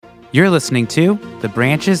You're listening to the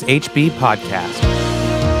Branches HB Podcast.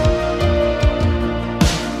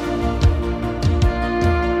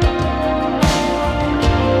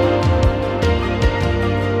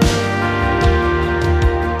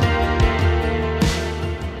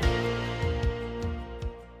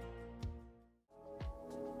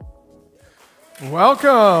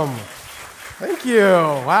 Welcome. Thank you.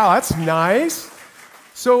 Wow, that's nice.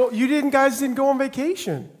 So you guys didn't go on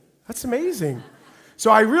vacation. That's amazing. So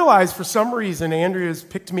I realized for some reason Andrea's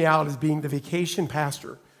picked me out as being the vacation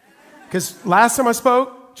pastor. Because last time I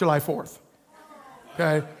spoke, July 4th.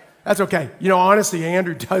 Okay? That's okay. You know, honestly,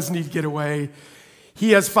 Andrew does need to get away.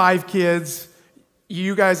 He has 5 kids.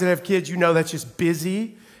 You guys that have kids, you know that's just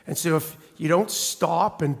busy. And so if you don't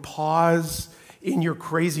stop and pause in your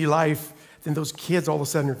crazy life, then those kids all of a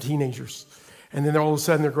sudden are teenagers. And then all of a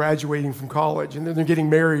sudden they're graduating from college, and then they're getting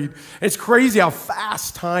married. And it's crazy how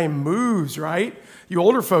fast time moves, right? You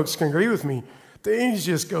older folks can agree with me. Things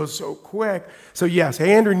just go so quick. So yes,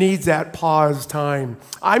 Andrew needs that pause time.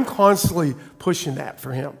 I'm constantly pushing that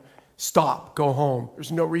for him. Stop, go home.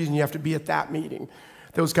 There's no reason you have to be at that meeting.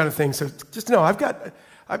 Those kind of things. So just know,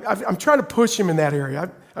 I'm trying to push him in that area.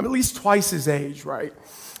 I'm at least twice his age, right?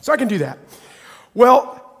 So I can do that.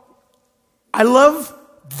 Well, I love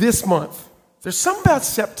this month. There's something about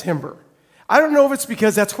September. I don't know if it's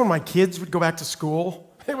because that's when my kids would go back to school.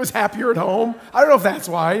 It was happier at home. I don't know if that's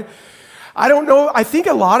why. I don't know. I think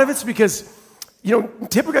a lot of it's because,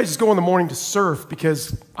 typically I just go in the morning to surf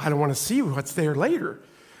because I don't want to see what's there later.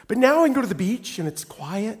 But now I can go to the beach and it's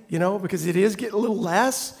quiet, because it is getting a little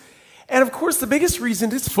less. And of course, the biggest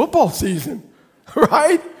reason is football season,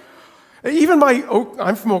 right? Even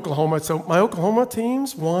I'm from Oklahoma, so my Oklahoma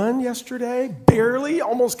teams won yesterday, barely,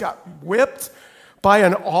 almost got whipped by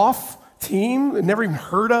an off team I'd never even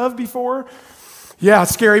heard of before. Yeah,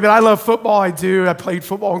 it's scary, but I love football. I do. I played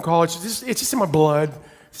football in college. It's just in my blood.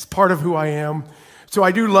 It's part of who I am. So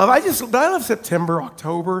I love September,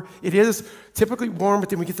 October. It is typically warm, but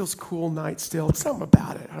then we get those cool nights still. It's something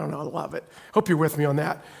about it. I don't know. I love it. Hope you're with me on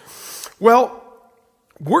that. Well,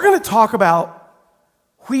 we're going to talk about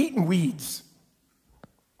wheat and weeds.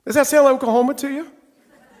 Does that sound like Oklahoma to you?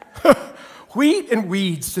 Wheat and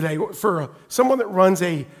weeds today. For someone that runs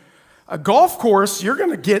a golf course, you're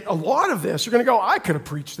going to get a lot of this. You're going to go, I could have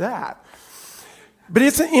preached that. But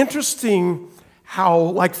it's interesting how,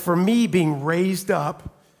 like for me being raised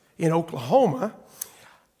up in Oklahoma,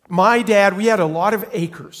 my dad, we had a lot of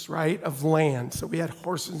acres, right, of land. So we had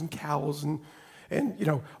horses and cows and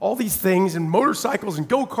all these things and motorcycles and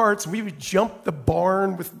go-karts. And we would jump the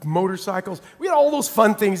barn with motorcycles. We had all those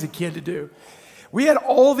fun things a kid to do. We had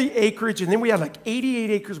all the acreage, and then we had like 88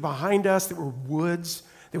 acres behind us that were woods.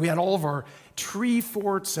 Then we had all of our tree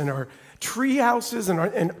forts and our tree houses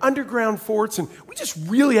and underground forts, and we just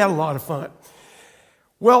really had a lot of fun.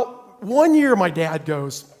 Well, one year my dad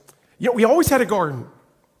goes, we always had a garden.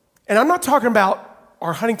 And I'm not talking about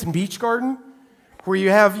our Huntington Beach garden, where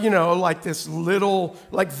you have, like this little,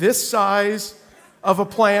 like this size of a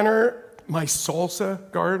planter, my salsa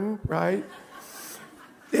garden, right?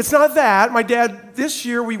 It's not that. My dad, this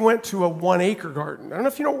year we went to a 1-acre garden. I don't know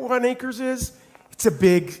if you know what 1 acre is. It's a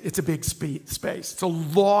big space. It's a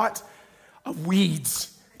lot of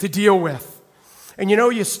weeds to deal with. And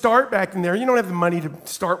you start back in there, you don't have the money to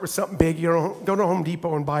start with something big. You don't go to Home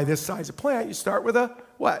Depot and buy this size of plant. You start with a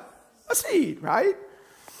seed, right?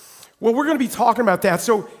 Well, we're going to be talking about that.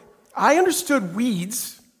 So I understood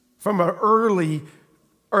weeds from an early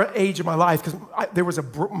age of my life because there was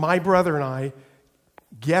my brother and I,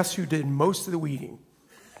 guess who did most of the weeding?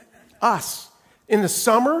 Us. In the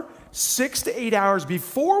summer, 6 to 8 hours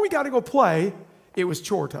before we got to go play, it was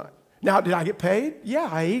chore time. Now, did I get paid? Yeah,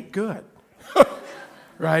 I ate good,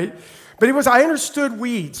 right? But I understood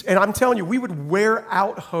weeds, and I'm telling you, we would wear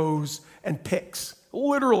out hoes and picks,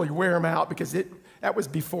 literally wear them out because that was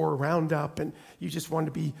before Roundup, and you just wanted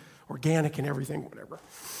to be organic and everything, whatever.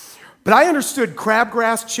 But I understood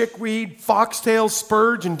crabgrass, chickweed, foxtail,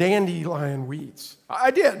 spurge, and dandelion weeds.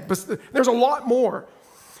 I did, but there's a lot more.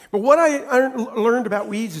 But what I learned about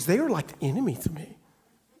weeds is they were like the enemy to me.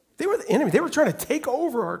 They were the enemy. They were trying to take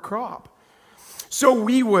over our crop. So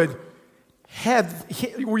we would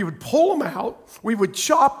pull them out, we would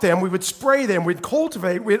chop them, we would spray them, we'd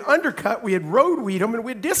cultivate, we'd undercut, we'd road weed them, and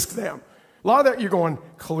we'd disc them. A lot of that, you're going,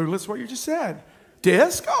 clueless what you just said.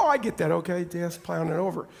 Disc? Oh, I get that. Okay, disc, plowing it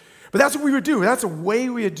over. But that's what we would do. That's the way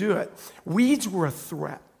we would do it. Weeds were a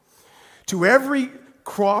threat to every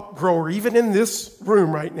crop grower, even in this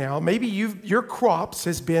room right now. Maybe your crops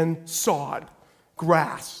has been sod,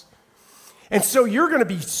 grass. And so you're going to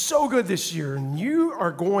be so good this year, and you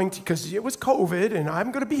are going to, because it was COVID, and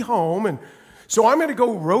I'm going to be home, and so I'm going to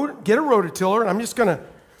go get a rototiller, and I'm just going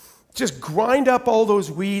to grind up all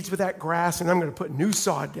those weeds with that grass, and I'm going to put new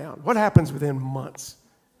sod down. What happens within months?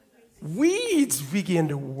 Weeds begin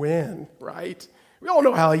to win, right? We all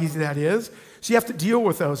know how easy that is. So you have to deal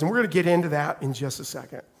with those, and we're going to get into that in just a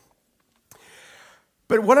second.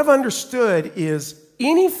 But what I've understood is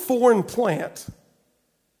any foreign plant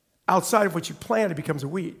outside of what you planted becomes a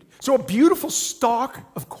weed. So a beautiful stalk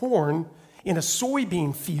of corn in a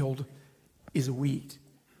soybean field is a weed.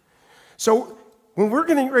 So when we're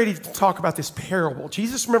getting ready to talk about this parable,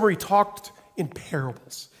 Jesus, remember, he talked in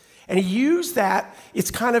parables. And he used that,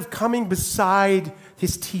 it's kind of coming beside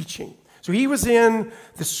his teaching. So he was in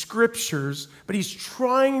the scriptures, but he's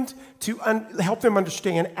trying to help them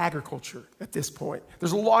understand agriculture at this point.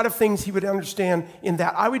 There's a lot of things he would understand in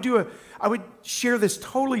that. I would share this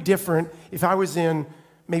totally different if I was in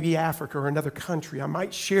maybe Africa or another country. I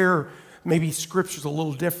might share maybe scriptures a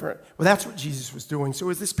little different. Well, that's what Jesus was doing.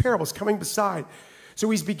 So as this parable is coming beside,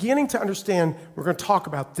 so he's beginning to understand, we're going to talk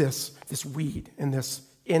about this weed and this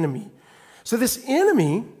enemy. So this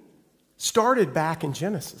enemy started back in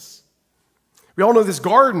Genesis. We all know this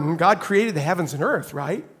garden, God created the heavens and earth,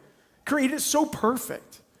 right? Created it so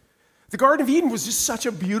perfect. The Garden of Eden was just such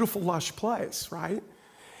a beautiful, lush place, right?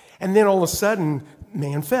 And then all of a sudden,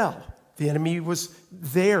 man fell. The enemy was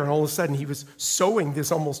there, and all of a sudden he was sowing this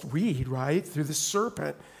almost weed, right, through the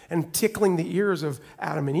serpent and tickling the ears of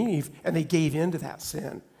Adam and Eve, and they gave in to that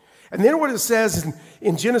sin. And then what it says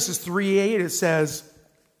in Genesis 3:8, it says,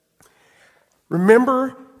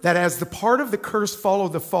 remember that as the part of the curse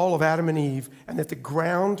followed the fall of Adam and Eve, and that the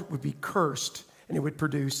ground would be cursed, and it would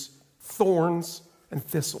produce thorns and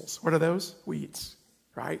thistles. What are those? Weeds,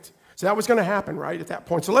 right? So that was going to happen, right, at that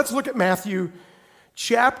point. So let's look at Matthew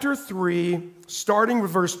chapter 3, starting with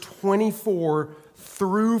verse 24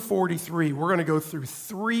 through 43. We're going to go through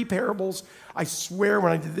 3 parables. I swear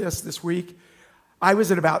when I did this week, I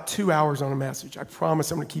was at about 2 hours on a message. I promise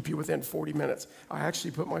I'm going to keep you within 40 minutes. I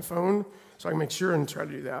actually put my phone so I can make sure and try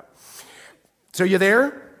to do that. So you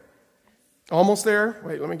there? Almost there?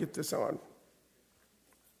 Wait, let me get this on.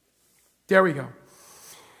 There we go.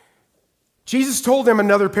 Jesus told them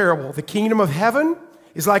another parable. The kingdom of heaven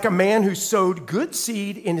is like a man who sowed good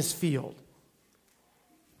seed in his field.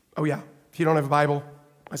 Oh yeah, if you don't have a Bible,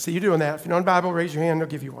 I see you doing that. If you don't have a Bible, raise your hand, I'll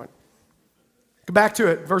give you one. Go back to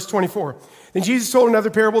it, verse 24. Then Jesus told another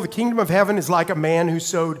parable. The kingdom of heaven is like a man who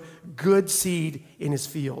sowed good seed in his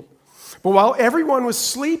field. But while everyone was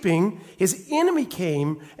sleeping, his enemy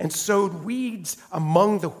came and sowed weeds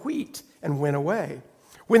among the wheat and went away.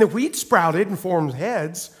 When the wheat sprouted and formed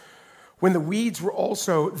heads, then the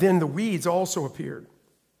weeds also appeared.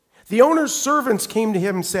 The owner's servants came to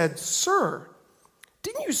him and said, "Sir,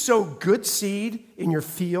 didn't you sow good seed in your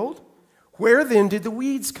field? Where then did the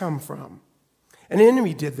weeds come from?" "An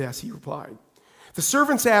enemy did this," he replied. The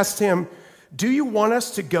servants asked him, "Do you want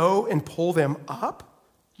us to go and pull them up?"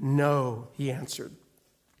 "No," he answered,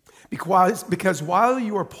 because while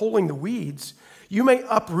you are pulling the weeds, you may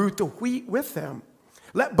uproot the wheat with them.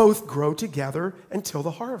 Let both grow together until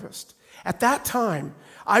the harvest. At that time,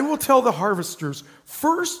 I will tell the harvesters,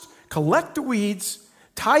 first collect the weeds,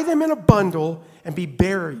 tie them in a bundle, and be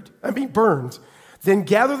burned. Then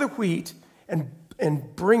gather the wheat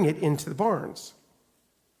and bring it into the barns."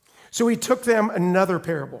 So he took them another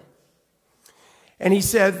parable. And he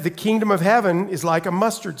said, "The kingdom of heaven is like a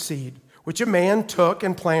mustard seed, which a man took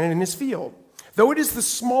and planted in his field. Though it is the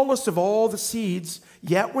smallest of all the seeds,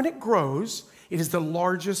 yet when it grows, it is the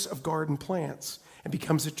largest of garden plants and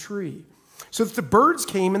becomes a tree, so that the birds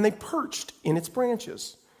came and they perched in its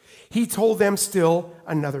branches." He told them still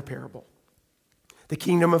another parable. "The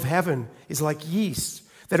kingdom of heaven is like yeast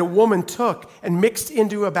that a woman took and mixed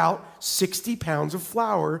into about 60 pounds of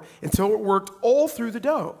flour until it worked all through the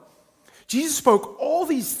dough." Jesus spoke all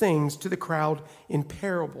these things to the crowd in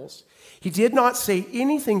parables. He did not say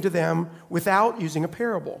anything to them without using a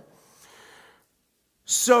parable.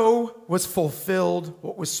 So was fulfilled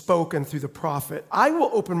what was spoken through the prophet. "I will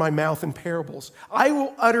open my mouth in parables. I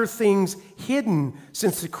will utter things hidden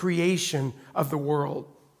since the creation of the world."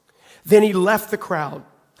 Then he left the crowd.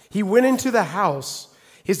 He went into the house.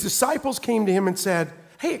 His disciples came to him and said,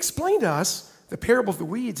 "Hey, explain to us the parable of the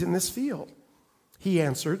weeds in this field." He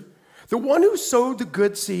answered, "The one who sowed the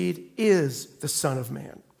good seed is the Son of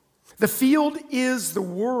Man. The field is the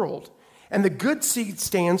world, and the good seed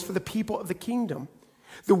stands for the people of the kingdom.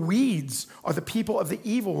 The weeds are the people of the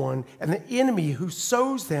evil one, and the enemy who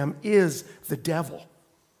sows them is the devil.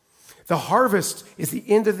 The harvest is the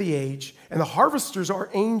end of the age, and the harvesters are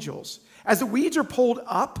angels. As the weeds are pulled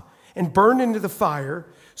up and burned into the fire,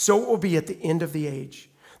 so it will be at the end of the age.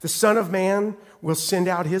 The Son of Man will send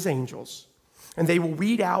out his angels, and they will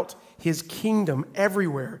weed out his kingdom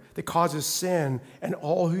everywhere that causes sin and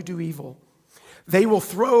all who do evil. They will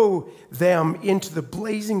throw them into the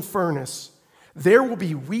blazing furnace. There will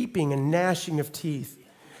be weeping and gnashing of teeth.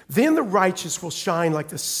 Then the righteous will shine like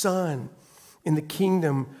the sun in the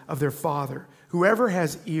kingdom of their Father. Whoever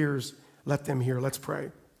has ears, let them hear. Let's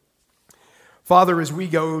pray. Father, as we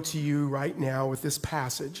go to you right now with this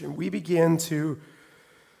passage and we begin to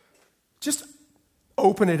just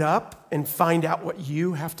open it up and find out what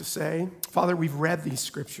you have to say. Father, we've read these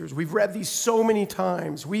scriptures. We've read these so many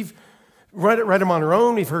times. We've read them on our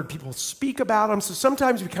own. We've heard people speak about them. So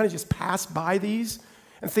sometimes we kind of just pass by these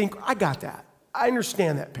and think, I got that. I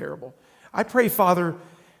understand that parable. I pray, Father,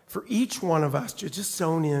 for each one of us to just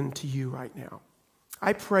zone in to you right now.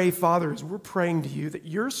 I pray, Father, as we're praying to you, that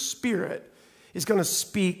your Spirit is going to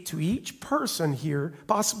speak to each person here,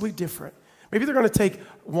 possibly different. Maybe they're going to take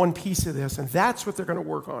one piece of this, and that's what they're going to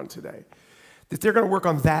work on today. That they're going to work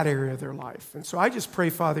on that area of their life. And so I just pray,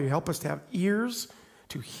 Father, you help us to have ears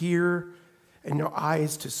to hear and your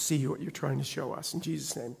eyes to see what you're trying to show us. In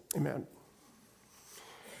Jesus' name, amen.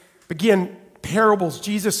 Again, parables.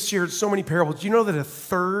 Jesus shared so many parables. Do you know that a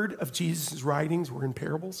third of Jesus' writings were in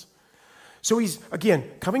parables? So he's, again,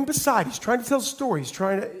 coming beside. He's trying to tell a story. He's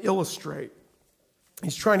trying to illustrate.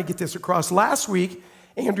 He's trying to get this across. Last week,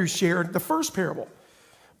 Andrew shared the first parable.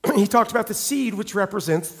 He talked about the seed, which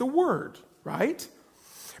represents the word, right?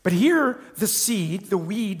 But here, the seed, the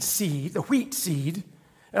weed seed, the wheat seed,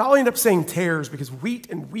 and I'll end up saying tares because wheat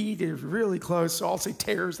and weed is really close, so I'll say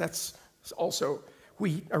tares. That's also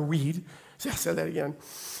wheat or weed. So I said that again.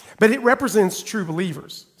 But it represents true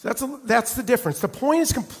believers. So that's the difference. The point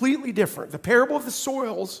is completely different. The parable of the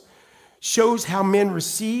soils shows how men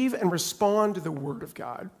receive and respond to the word of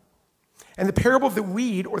God. And the parable of the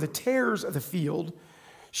weed, or the tares of the field,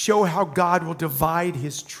 show how God will divide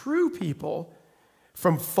his true people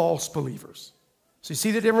from false believers. So you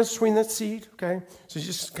see the difference between that seed, okay? So you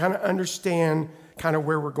just kind of understand kind of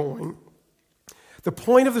where we're going. The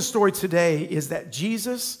point of the story today is that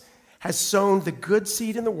Jesus has sown the good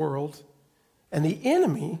seed in the world, and the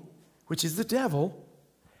enemy, which is the devil,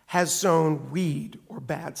 has sown weed or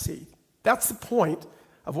bad seed. That's the point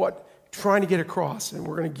of what trying to get across, and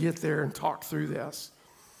we're going to get there and talk through this.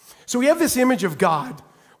 So we have this image of God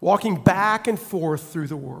walking back and forth through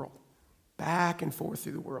the world,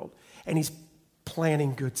 and he's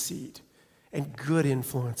planting good seed and good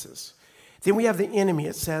influences. Then we have the enemy,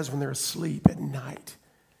 it says, when they're asleep at night.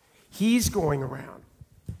 He's going around,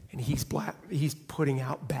 and he's putting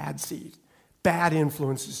out bad seed, bad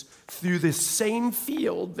influences through this same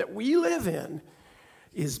field that we live in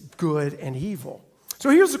is good and evil. So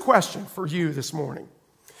here's the question for you this morning.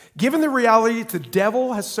 Given the reality that the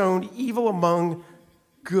devil has sown evil among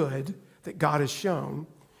good that God has shown,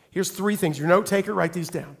 here's three things. Your note taker, write these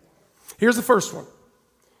down. Here's the first one.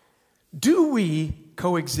 Do we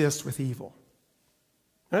coexist with evil?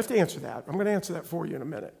 I have to answer that. I'm going to answer that for you in a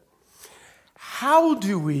minute. How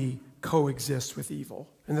do we coexist with evil?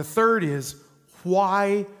 And the third is,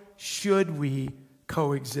 why should we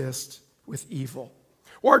coexist with evil?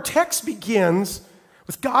 Well, our text begins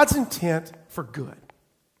with God's intent for good.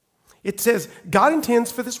 It says God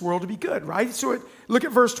intends for this world to be good, right? So look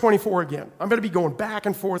at verse 24 again. I'm going to be going back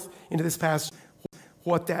and forth into this passage,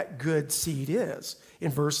 what that good seed is. In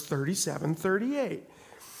verse 37, 38,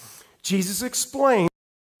 Jesus explains,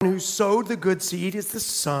 who sowed the good seed is the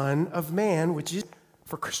Son of Man, which is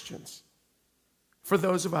for Christians, for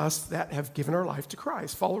those of us that have given our life to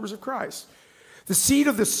Christ, followers of Christ. The seed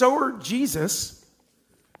of the sower, Jesus,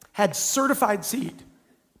 had certified seed.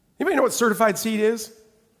 Anybody know what certified seed is?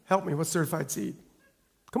 Help me, what's certified seed?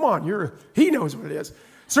 Come on, he knows what it is.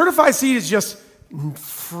 Certified seed is just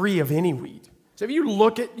free of any weed. So if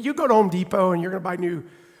you go to Home Depot and you're going to buy new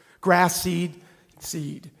grass seed.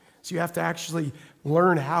 So you have to actually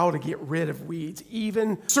learn how to get rid of weeds,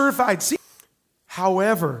 even certified seed.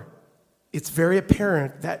 However, it's very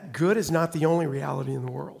apparent that good is not the only reality in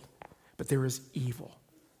the world, but there is evil,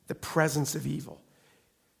 the presence of evil.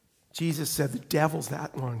 Jesus said the devil's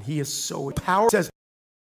that one. He is so powerful. He says,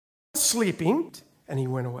 sleeping, and he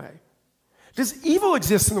went away. Does evil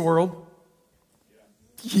exist in the world?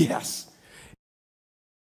 Yeah. Yes.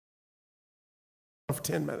 For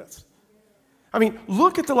 10 minutes. I mean,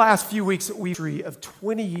 look at the last few weeks that we've of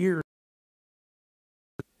 20 years.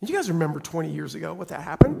 You guys remember 20 years ago what that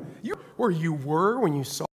happened? Where you were when you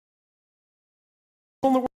saw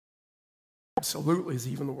in the world. Absolutely is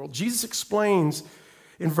evil in the world. Jesus explains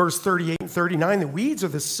in verse 38 and 39, the weeds are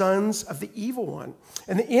the sons of the evil one,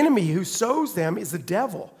 and the enemy who sows them is the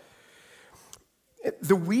devil.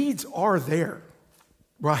 The weeds are there,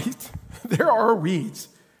 right? There are weeds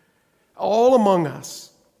all among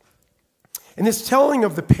us. In this telling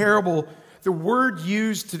of the parable, the word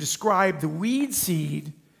used to describe the weed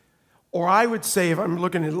seed, or I would say, if I'm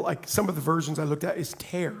looking at like some of the versions I looked at, is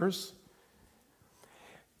tares.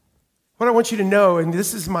 What I want you to know, and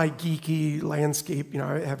this is my geeky landscape,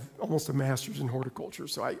 I have almost a master's in horticulture,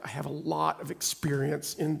 so I have a lot of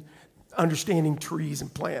experience in understanding trees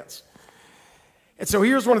and plants. And so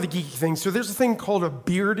here's one of the geeky things. So there's a thing called a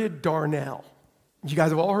bearded darnel. You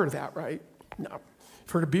guys have all heard of that, right? No.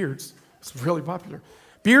 You've heard of beards. It's really popular.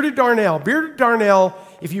 Bearded darnel. Bearded darnel,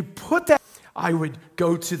 if you put that, I would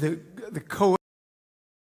go to the co.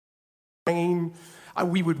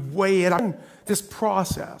 We would weigh it on this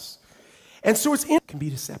process. And so it can be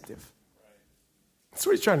deceptive. That's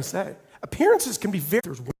what he's trying to say. Appearances can be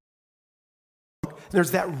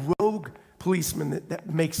there's that rogue policeman that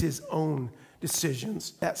makes his own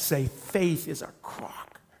decisions that say faith is a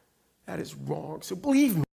crock. That is wrong. So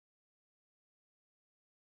believe me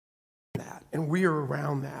that. And we are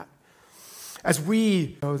around that. As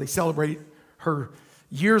they celebrate her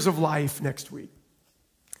years of life next week.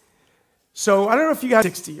 So I don't know if you guys are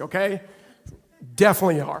 60, okay?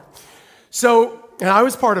 Definitely are. So, and I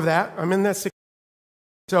was part of that. I'm in that 60.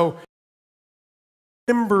 So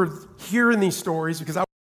I remember hearing these stories because I was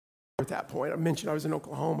at that point. I mentioned I was in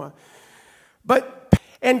Oklahoma.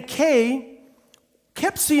 And Kay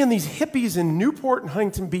kept seeing these hippies in Newport and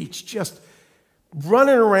Huntington Beach just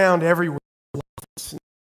running around everywhere.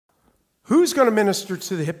 Who's going to minister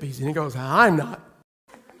to the hippies? And he goes, I'm not.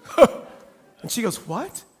 And she goes,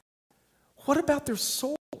 what? What about their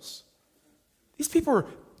souls? These people are,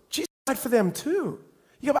 Jesus died for them too.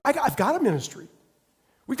 I've got a ministry.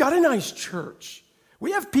 We've got a nice church.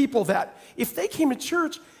 We have people that, if they came to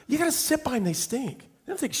church, you got to sit by them, they stink. They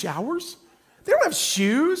don't take showers. They don't have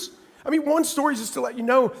shoes. I mean, one story is just to let you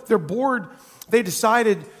know, they're bored. They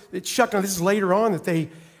decided that Chuck, now this is later on, that they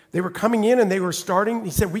were coming in and they were starting.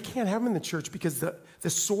 He said, we can't have them in the church because the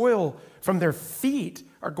soil from their feet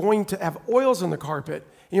are going to have oils on the carpet.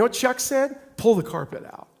 You know what Chuck said? Pull the carpet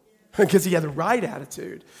out. Because he had the right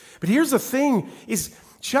attitude. But here's the thing, is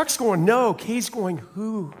Chuck's going, no. Kay's going,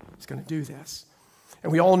 who is going to do this?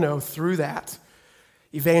 And we all know through that,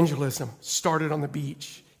 evangelism started on the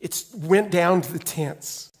beach. It went down to the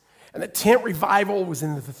tents. And the tent revival was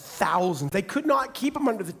in the thousands. They could not keep them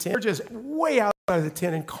under the tent. They're just way outside of the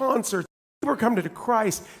tent in concerts. People are coming to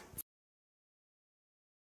Christ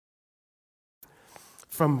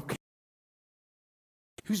from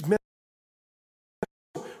who's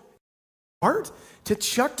heart to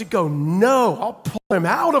Chuck to go, no, I'll pull him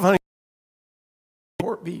out of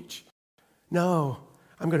Newport Beach. No,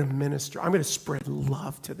 I'm going to minister. I'm going to spread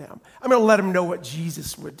love to them. I'm going to let them know what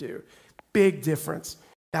Jesus would do. Big difference.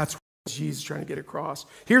 That's what Jesus is trying to get across.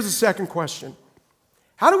 Here's the second question.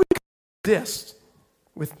 How do we coexist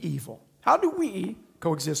with evil? How do we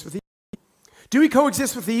coexist with evil? Do we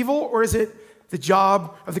coexist with evil, or is it the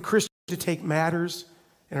job of the Christian to take matters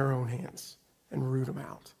in our own hands and root them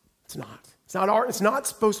out? It's not. It's not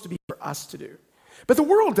supposed to be for us to do. But the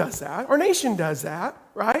world does that. Our nation does that,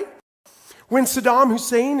 right? When Saddam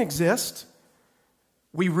Hussein exists,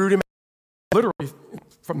 we root him out literally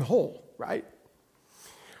from the hole, right?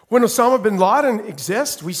 When Osama bin Laden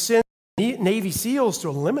exists, we send Navy SEALs to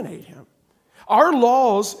eliminate him. Our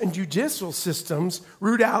laws and judicial systems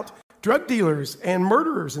root out drug dealers and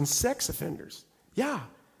murderers and sex offenders. Yeah.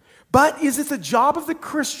 But is it the job of the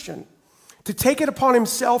Christian to take it upon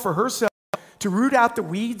himself or herself to root out the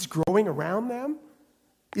weeds growing around them?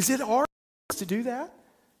 Is it our to do that?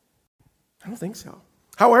 I don't think so.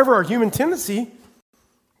 However, our human tendency,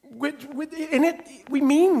 we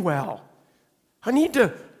mean well. I need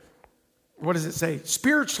to, what does it say?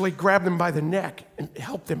 Spiritually grab them by the neck and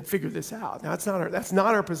help them figure this out. Now, that's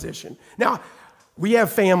not our position. Now, we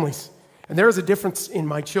have families, and there is a difference in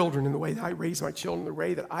my children, in the way that I raise my children, the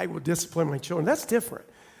way that I will discipline my children. That's different.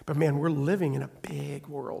 But man, we're living in a big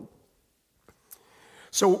world.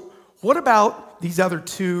 So what about these other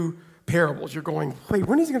two parables? You're going, wait,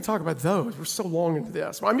 when is he going to talk about those? We're so long into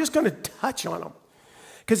this. Well, I'm just going to touch on them.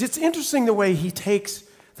 Because it's interesting the way he takes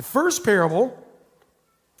the first parable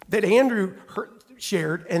that Andrew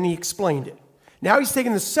shared and he explained it. Now he's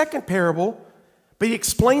taking the second parable, but he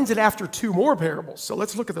explains it after two more parables. So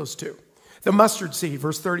let's look at those two. The mustard seed,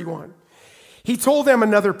 verse 31. He told them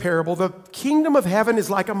another parable. The kingdom of heaven is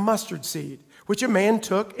like a mustard seed, which a man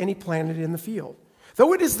took and he planted in the field.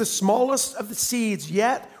 Though it is the smallest of the seeds,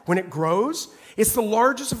 yet when it grows, it's the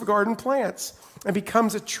largest of garden plants and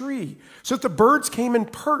becomes a tree, so that the birds came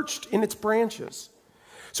and perched in its branches.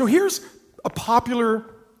 So here's a popular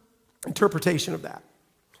interpretation of that.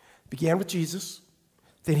 It began with Jesus.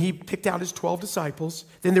 Then he picked out his 12 disciples.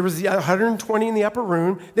 Then there was the 120 in the upper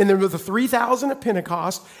room. Then there were the 3,000 at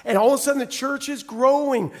Pentecost. And all of a sudden the church is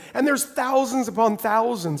growing. And there's thousands upon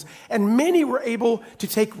thousands. And many were able to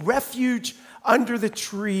take refuge under the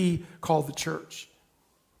tree called the church.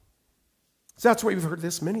 So that's why we've heard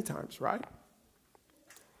this many times, right?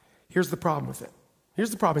 Here's the problem with it.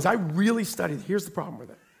 Here's the problem. As I really studied it, here's the problem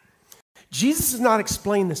with it. Jesus does not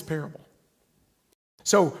explain this parable.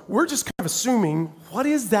 So we're just kind of assuming, what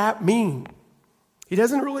does that mean? He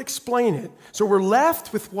doesn't really explain it. So we're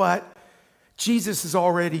left with what Jesus has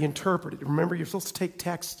already interpreted. Remember, you're supposed to take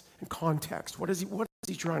text and context. What is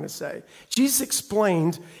he trying to say? Jesus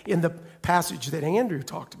explained in the passage that Andrew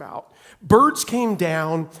talked about. Birds came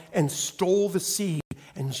down and stole the seed,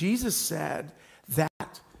 and Jesus said,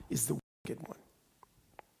 that is the wicked one.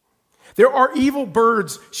 There are evil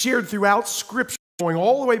birds shared throughout Scripture, going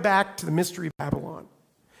all the way back to the mystery of Babylon.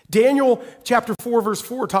 Daniel chapter 4, verse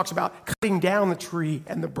 4 talks about cutting down the tree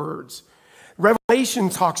and the birds. Revelation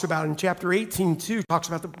talks about, in chapter 18, 2, talks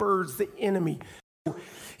about the birds, the enemy.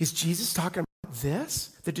 Is Jesus talking about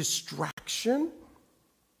this? The distraction?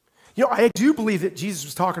 You know, I do believe that Jesus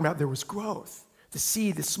was talking about there was growth. The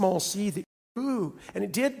seed, the small seed that grew, and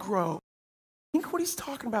it did grow. I think what he's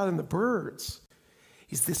talking about in the birds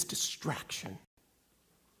is this distraction.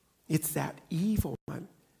 It's that evil one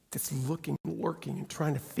that's looking, lurking, and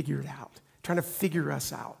trying to figure it out, trying to figure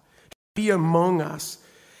us out, to be among us,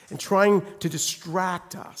 and trying to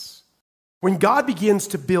distract us. When God begins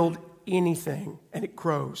to build anything and it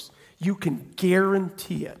grows, you can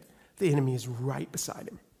guarantee it, the enemy is right beside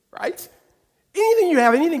him, right? Anything you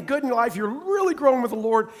have, anything good in your life, you're really growing with the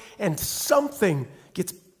Lord, and something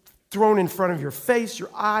gets thrown in front of your face, your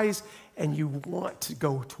eyes, and you want to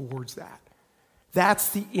go towards that. That's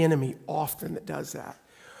the enemy often that does that.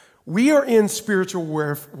 We are in spiritual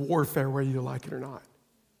warfare, whether you like it or not.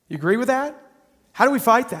 You agree with that? How do we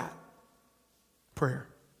fight that? Prayer.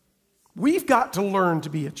 We've got to learn to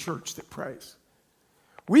be a church that prays.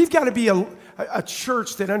 We've got to be a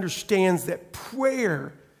church that understands that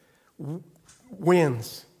prayer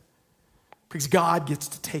wins because God gets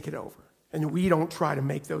to take it over. And we don't try to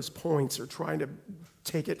make those points or trying to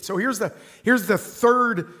take it. So here's the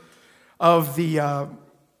third of the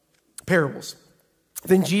parables.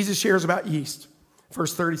 Then Jesus shares about yeast.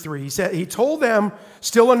 Verse 33, he told them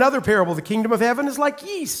still another parable. The kingdom of heaven is like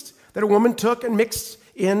yeast that a woman took and mixed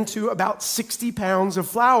into about 60 pounds of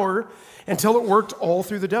flour until it worked all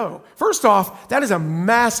through the dough. First off, that is a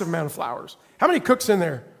massive amount of flours. How many cooks in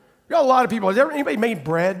there? We got a lot of people. Has anybody made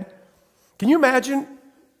bread? Can you imagine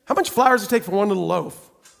how much flour does it take for one little loaf?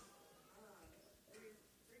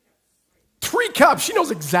 3 cups. She knows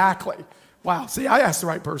exactly. Wow. See, I asked the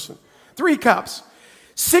right person. 3 cups.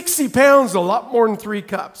 60 pounds is a lot more than 3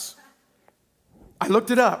 cups. I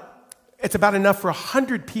looked it up. It's about enough for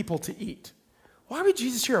 100 people to eat. Why would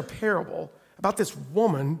Jesus share a parable about this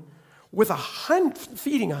woman with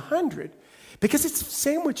feeding 100? Because it's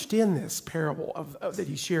sandwiched in this parable that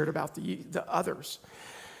he shared about the others.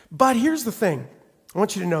 But here's the thing. I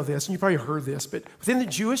want you to know this, and you probably heard this, but within the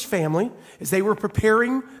Jewish family, as they were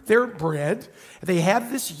preparing their bread, they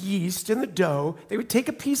had this yeast in the dough. They would take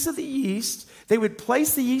a piece of the yeast, they would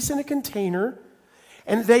place the yeast in a container,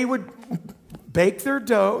 and they would bake their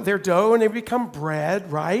dough, and they would become bread,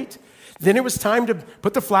 right? Then it was time to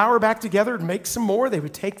put the flour back together and make some more. They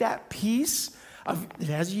would take that piece it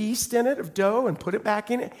has yeast in it, of dough, and put it back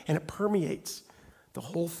in it, and it permeates the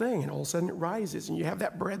whole thing, and all of a sudden it rises, and you have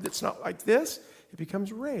that bread that's not like this. It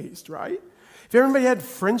becomes raised, right? Have everybody had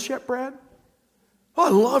friendship bread? Oh, I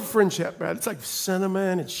love friendship bread. It's like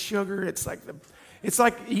cinnamon and sugar. It's like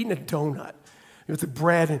eating a donut with the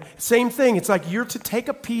bread. And same thing. It's like you're to take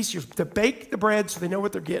a piece, you're to bake the bread so they know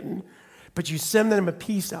what they're getting, but you send them a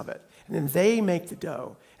piece of it, and then they make the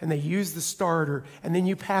dough, and they use the starter, and then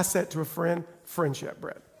you pass that to a friend. Friendship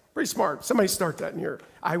bread. Pretty smart. Somebody start that in here.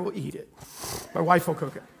 I will eat it. My wife will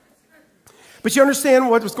cook it. But you understand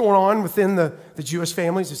what was going on within the Jewish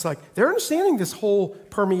families? It's like they're understanding this whole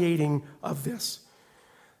permeating of this.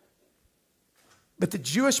 But the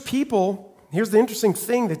Jewish people, here's the interesting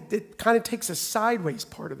thing that it kind of takes a sideways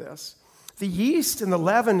part of this. The yeast and the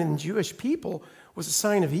leaven in Jewish people was a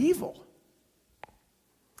sign of evil.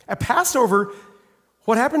 At Passover,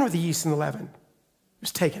 what happened with the yeast and the leaven? It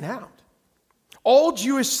was taken out. All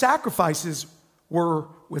Jewish sacrifices were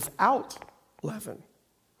without leaven.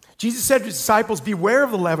 Jesus said to his disciples, beware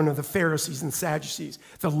of the leaven of the Pharisees and the Sadducees.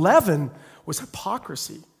 The leaven was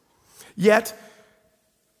hypocrisy. Yet,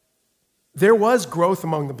 there was growth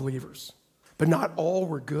among the believers, but not all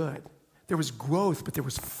were good. There was growth, but there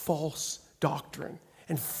was false doctrine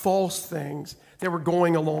and false things that were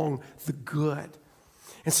going along the good.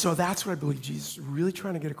 And so that's what I believe Jesus was really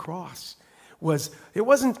trying to get across. It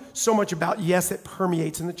wasn't so much about, yes, it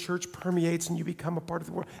permeates and the church permeates and you become a part of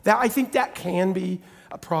the world. I think that can be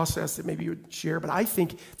a process that maybe you would share, but I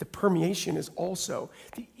think the permeation is also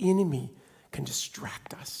the enemy can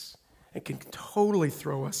distract us and can totally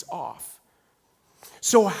throw us off.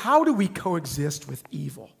 So how do we coexist with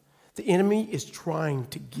evil? The enemy is trying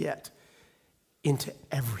to get into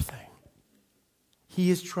everything.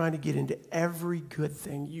 He is trying to get into every good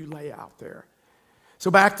thing you lay out there.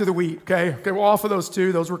 So back to the wheat, okay? Okay, well, off of those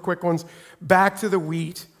two. Those were quick ones. Back to the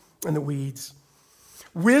wheat and the weeds.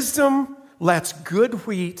 Wisdom lets good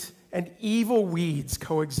wheat and evil weeds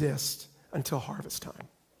coexist until harvest time.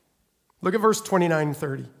 Look at verse 29 and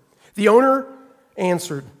 30. The owner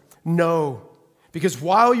answered, no, because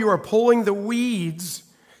while you are pulling the weeds,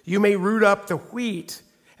 you may root up the wheat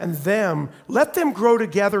and let them grow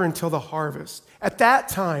together until the harvest. At that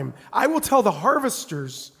time, I will tell the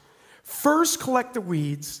harvesters, first collect the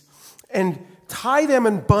weeds and tie them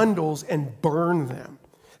in bundles and burn them.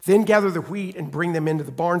 Then gather the wheat and bring them into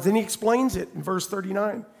the barns. Then he explains it in verse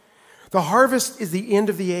 39. The harvest is the end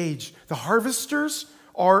of the age. The harvesters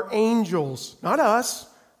are angels, not us,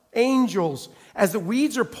 angels. As the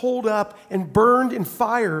weeds are pulled up and burned in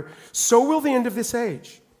fire, so will the end of this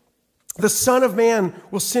age. The Son of Man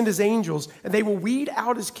will send his angels, and they will weed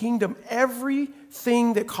out his kingdom,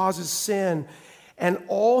 everything that causes sin, and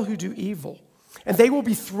all who do evil. And they will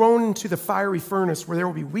be thrown into the fiery furnace where there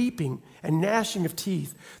will be weeping and gnashing of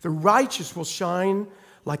teeth. The righteous will shine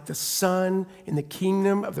like the sun in the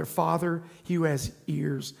kingdom of their Father. He who has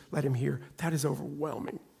ears, let him hear. That is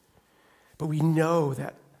overwhelming. But we know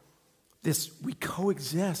that we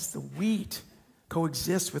coexist. The wheat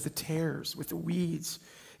coexists with the tares, with the weeds.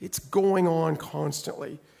 It's going on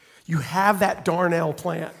constantly. You have that darnel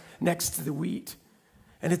plant next to the wheat,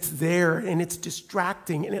 and it's there, and it's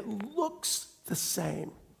distracting, and it looks the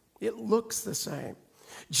same. It looks the same.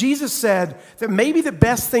 Jesus said that maybe the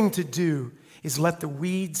best thing to do is let the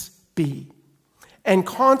weeds be and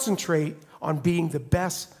concentrate on being the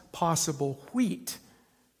best possible wheat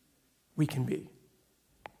we can be.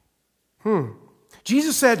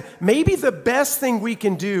 Jesus said maybe the best thing we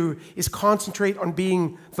can do is concentrate on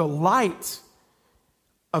being the light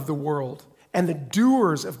of the world and the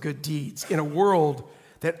doers of good deeds in a world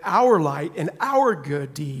that our light and our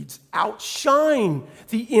good deeds outshine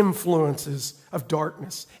the influences of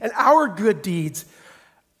darkness, and our good deeds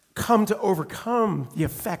come to overcome the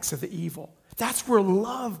effects of the evil. That's where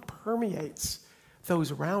love permeates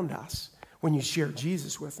those around us when you share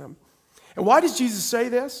Jesus with them. And why does Jesus say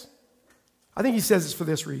this? I think he says this for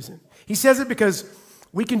this reason. He says it because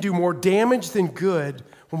we can do more damage than good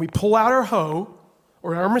when we pull out our hoe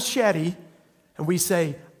or our machete and we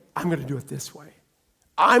say, I'm going to do it this way.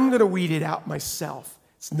 I'm going to weed it out myself.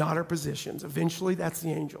 It's not our positions. Eventually, that's the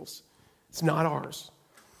angels. It's not ours.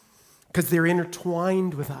 Because they're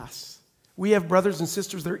intertwined with us. We have brothers and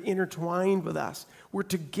sisters that are intertwined with us. We're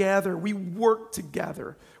together. We work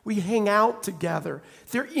together. We hang out together.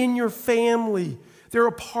 They're in your family. They're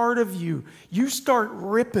a part of you. You start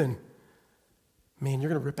ripping. Man, you're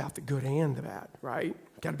going to rip out the good and the bad, right?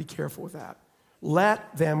 Got to be careful with that.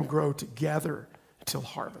 Let them grow together until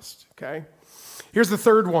harvest, okay? Here's the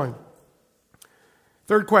third one.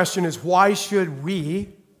 Third question is, why should we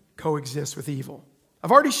coexist with evil?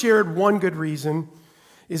 I've already shared one good reason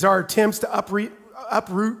is our attempts to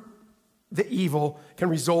uproot the evil can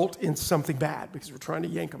result in something bad because we're trying to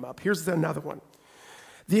yank them up. Here's another one.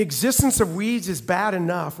 The existence of weeds is bad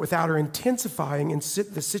enough without our intensifying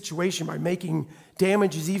the situation by making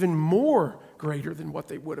damages even more greater than what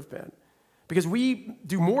they would have been. Because we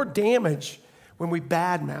do more damage when we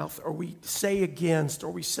badmouth or we say against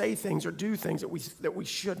or we say things or do things that we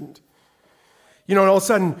shouldn't. You know, and all of a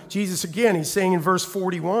sudden, Jesus again, he's saying in verse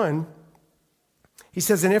 41, he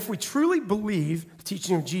says, and if we truly believe the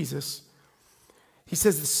teaching of Jesus, he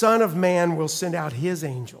says the Son of Man will send out his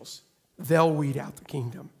angels. They'll weed out the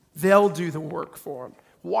kingdom. They'll do the work for him.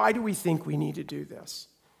 Why do we think we need to do this?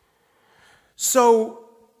 So,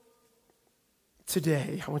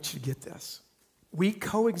 today, I want you to get this. We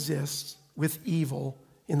coexist with evil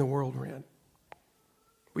in the world we're in.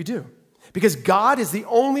 We do. Because God is the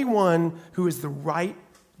only one who is the right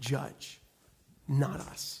judge, not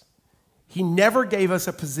us. He never gave us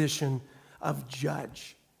a position of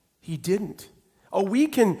judge. He didn't. Oh, we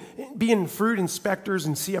can be in fruit inspectors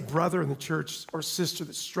and see a brother in the church or sister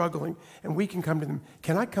that's struggling, and we can come to them,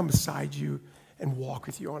 can I come beside you and walk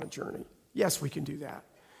with you on a journey? Yes, we can do that.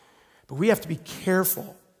 But we have to be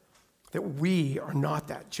careful that we are not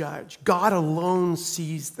that judge. God alone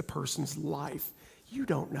sees the person's life. You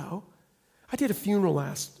don't know. I did a funeral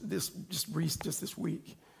just this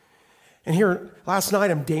week. And here, last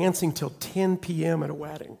night, I'm dancing till 10 p.m. at a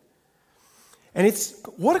wedding. And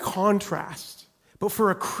what a contrast. But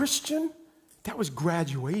for a Christian, that was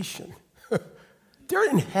graduation. They're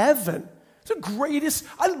in heaven. It's the greatest.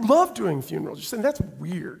 I love doing funerals. You're saying, that's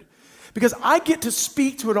weird. Because I get to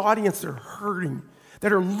speak to an audience that are hurting,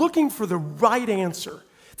 that are looking for the right answer,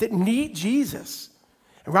 that need Jesus.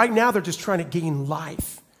 And right now, they're just trying to gain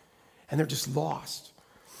life. And they're just lost.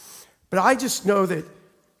 But I just know that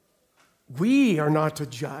we are not to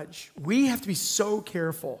judge. We have to be so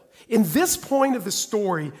careful. In this point of the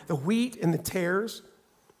story, the wheat and the tares,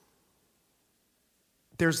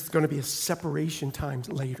 there's going to be a separation time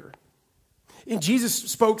later. And Jesus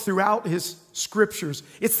spoke throughout his scriptures.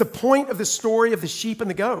 It's the point of the story of the sheep and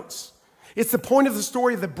the goats. It's the point of the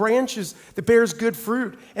story of the branches that bears good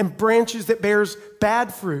fruit and branches that bears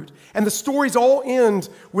bad fruit. And the stories all end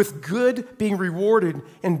with good being rewarded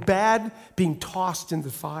and bad being tossed into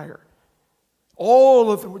the fire.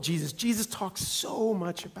 All of them, Jesus talks so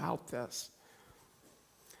much about this.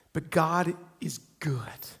 But God is good.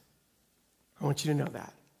 I want you to know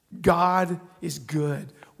that. God is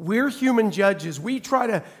good. We're human judges. We try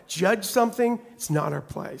to judge something. It's not our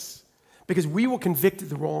place. Because we will convict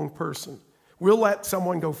the wrong person. We'll let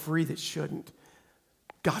someone go free that shouldn't.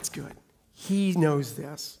 God's good. He knows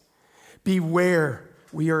this. Beware,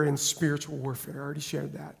 we are in spiritual warfare. I already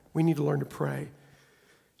shared that. We need to learn to pray.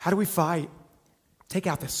 How do we fight? Take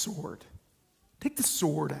out the sword. Take the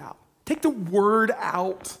sword out. Take the word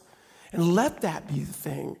out. And let that be the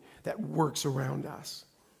thing that works around us.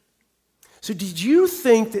 So did you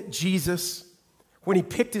think that Jesus, when he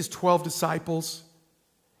picked his 12 disciples,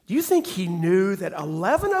 do you think he knew that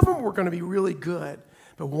 11 of them were going to be really good,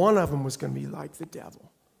 but one of them was going to be like the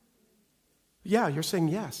devil? Yeah, you're saying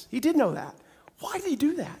yes. He did know that. Why did he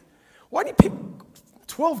do that? Why did he pick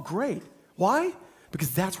 12 great? Why?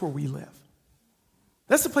 Because that's where we live.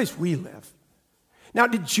 That's the place we live. Now,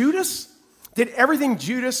 did everything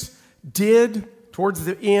Judas did towards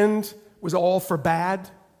the end was all for bad?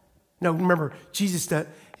 No, remember,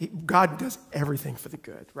 God does everything for the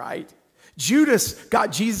good, right? Judas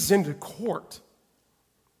got Jesus into court.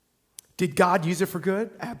 Did God use it for good?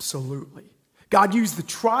 Absolutely. God used the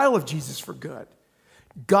trial of Jesus for good.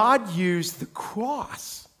 God used the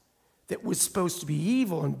cross that was supposed to be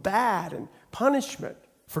evil and bad and punishment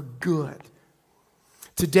for good.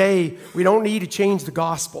 Today, we don't need to change the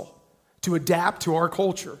gospel to adapt to our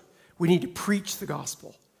culture. We need to preach the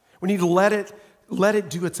gospel. We need to let it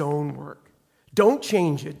do its own work. Don't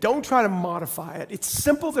change it. Don't try to modify it. It's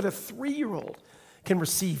simple that a 3-year-old can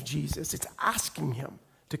receive Jesus. It's asking him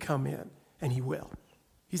to come in, and he will.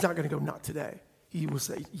 He's not going to go, not today. He will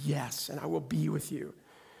say, yes, and I will be with you.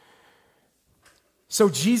 So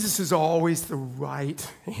Jesus is always the right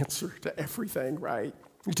answer to everything, right?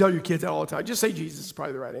 You tell your kids that all the time. Just say Jesus is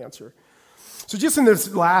probably the right answer. So just in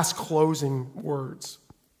this last closing words,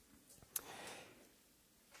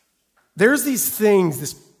 there's these things,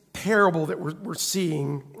 this parable that we're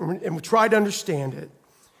seeing, and we try to understand it.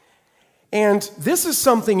 And this is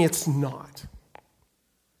something it's not.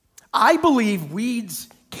 I believe weeds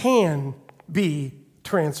can be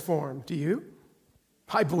transformed. Do you?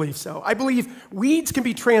 I believe so. I believe weeds can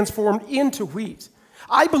be transformed into wheat.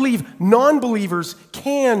 I believe non-believers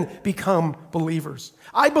can become believers.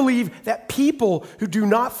 I believe that people who do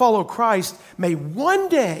not follow Christ may one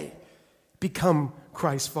day become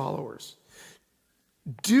Christ followers.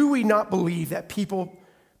 Do we not believe that people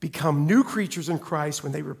become new creatures in Christ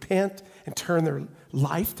when they repent and turn their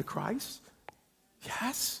life to Christ?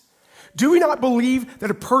 Yes. Do we not believe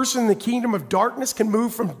that a person in the kingdom of darkness can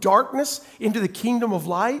move from darkness into the kingdom of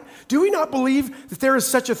light? Do we not believe that there is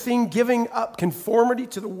such a thing, giving up conformity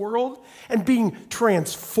to the world and being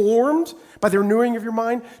transformed by the renewing of your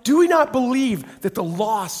mind? Do we not believe that the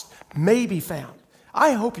lost may be found?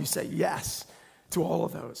 I hope you say yes to all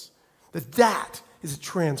of those. That is a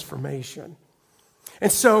transformation.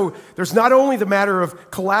 And so there's not only the matter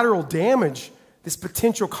of collateral damage, this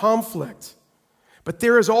potential conflict, but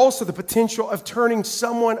there is also the potential of turning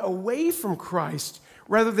someone away from Christ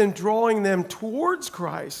rather than drawing them towards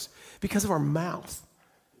Christ because of our mouth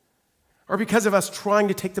or because of us trying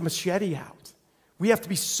to take the machete out. We have to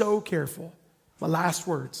be so careful. My last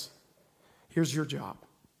words. Here's your job.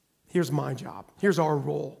 Here's my job. Here's our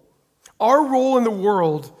role. Our role in the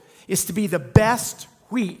world is to be the best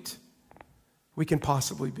wheat we can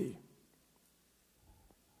possibly be.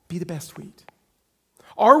 Be the best wheat.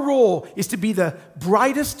 Our role is to be the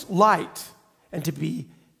brightest light and to be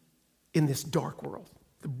in this dark world.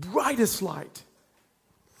 The brightest light.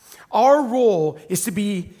 Our role is to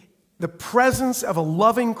be the presence of a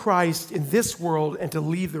loving Christ in this world and to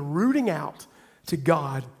leave the rooting out to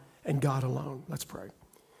God and God alone. Let's pray.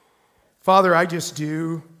 Father, I just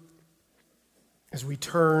do, as we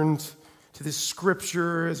turned to this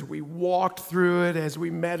scripture, as we walked through it, as we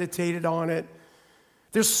meditated on it,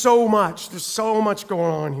 there's so much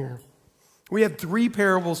going on here. We had 3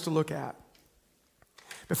 parables to look at.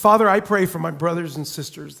 But Father, I pray for my brothers and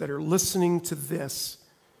sisters that are listening to this,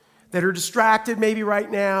 that are distracted maybe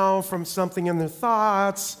right now from something in their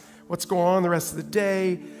thoughts, what's going on the rest of the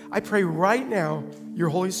day. I pray right now your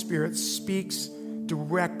Holy Spirit speaks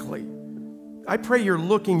directly. I pray your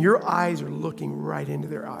eyes are looking right into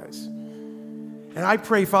their eyes. And I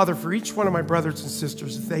pray, Father, for each one of my brothers and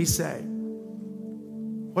sisters, if they say,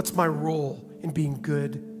 what's my role in being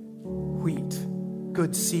good wheat,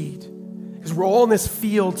 good seed? Because we're all in this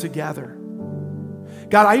field together.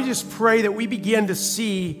 God, I just pray that we begin to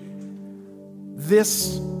see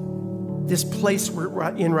this place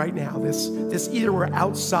we're in right now. This either we're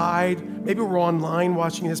outside, maybe we're online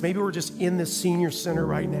watching this, maybe we're just in the senior center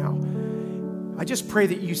right now. I just pray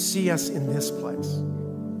that you see us in this place.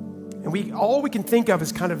 And all we can think of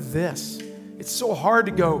is kind of this. It's so hard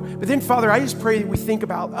to go. But then, Father, I just pray that we think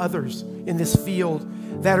about others in this field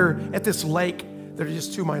that are at this lake that are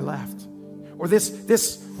just to my left. Or this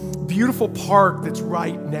beautiful park that's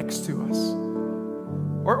right next to us.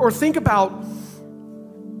 Or think about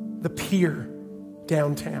the pier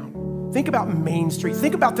downtown. Think about Main Street.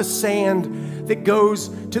 Think about the sand that goes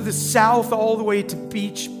to the south all the way to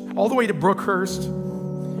beach, all the way to Brookhurst,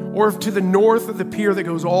 or to the north of the pier that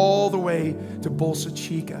goes all the way to Bolsa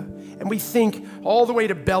Chica. And we think all the way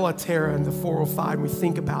to Bella Terra and the 405, and we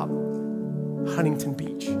think about Huntington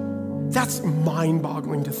Beach. That's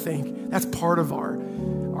mind-boggling to think. That's part of our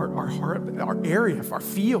area, our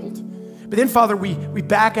field. But then, Father, we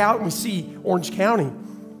back out and we see Orange County.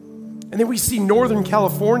 And then we see Northern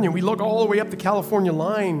California. We look all the way up the California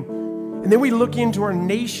line. And then we look into our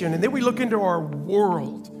nation. And then we look into our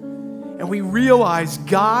world. And we realize,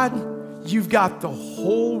 God, you've got the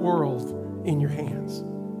whole world in your hands.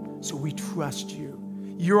 So we trust you.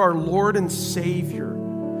 You're our Lord and Savior.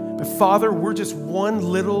 But Father, we're just one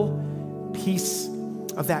little piece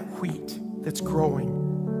of that wheat that's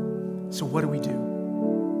growing. So what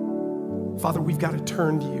do? Father, we've got to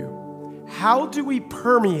turn to you. How do we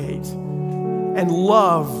permeate and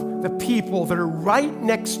love the people that are right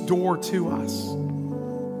next door to us?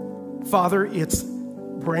 Father, it's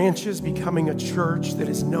Branches becoming a church that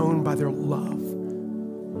is known by their love.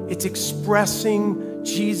 It's expressing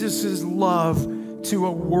Jesus' love to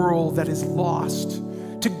a world that is lost.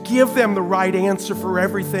 To give them the right answer for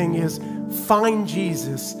everything is find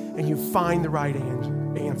Jesus and you find the right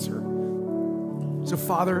answer. So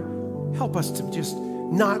Father, help us to just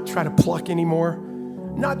not try to pluck anymore,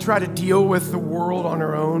 not try to deal with the world on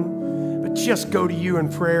our own, but just go to you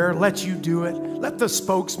in prayer. Let you do it. Let the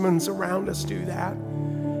spokesmen around us do that.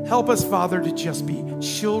 Help us, Father, to just be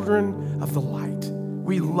children of the light.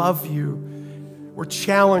 We love you. We're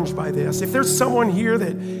challenged by this. If there's someone here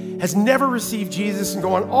that has never received Jesus and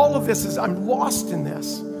going, all of this is, I'm lost in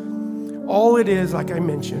this. All it is, like I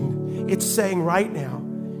mentioned, it's saying right now,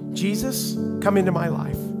 Jesus, come into my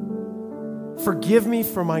life. Forgive me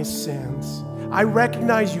for my sins. I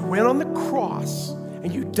recognize you went on the cross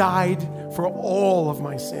and you died for all of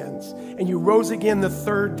my sins. And you rose again the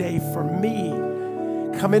 3rd day for me.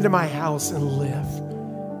 Come into my house and live.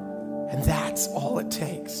 And that's all it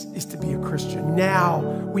takes, is to be a Christian. Now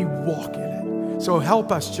we walk in it. So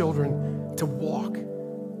help us, children, to walk.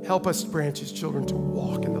 Help us, Branches, children, to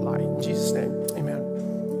walk in the light. In Jesus' name, amen.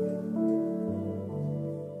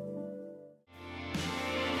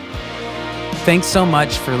 Thanks so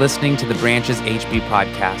much for listening to the Branches HB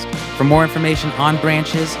podcast. For more information on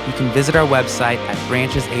Branches, you can visit our website at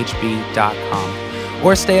brancheshb.com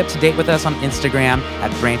or stay up to date with us on Instagram at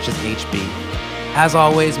brancheshb. As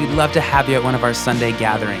always, we'd love to have you at one of our Sunday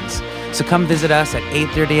gatherings. So come visit us at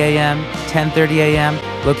 8:30 a.m., 10:30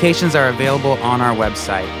 a.m. Locations are available on our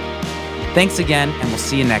website. Thanks again, and we'll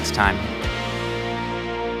see you next time.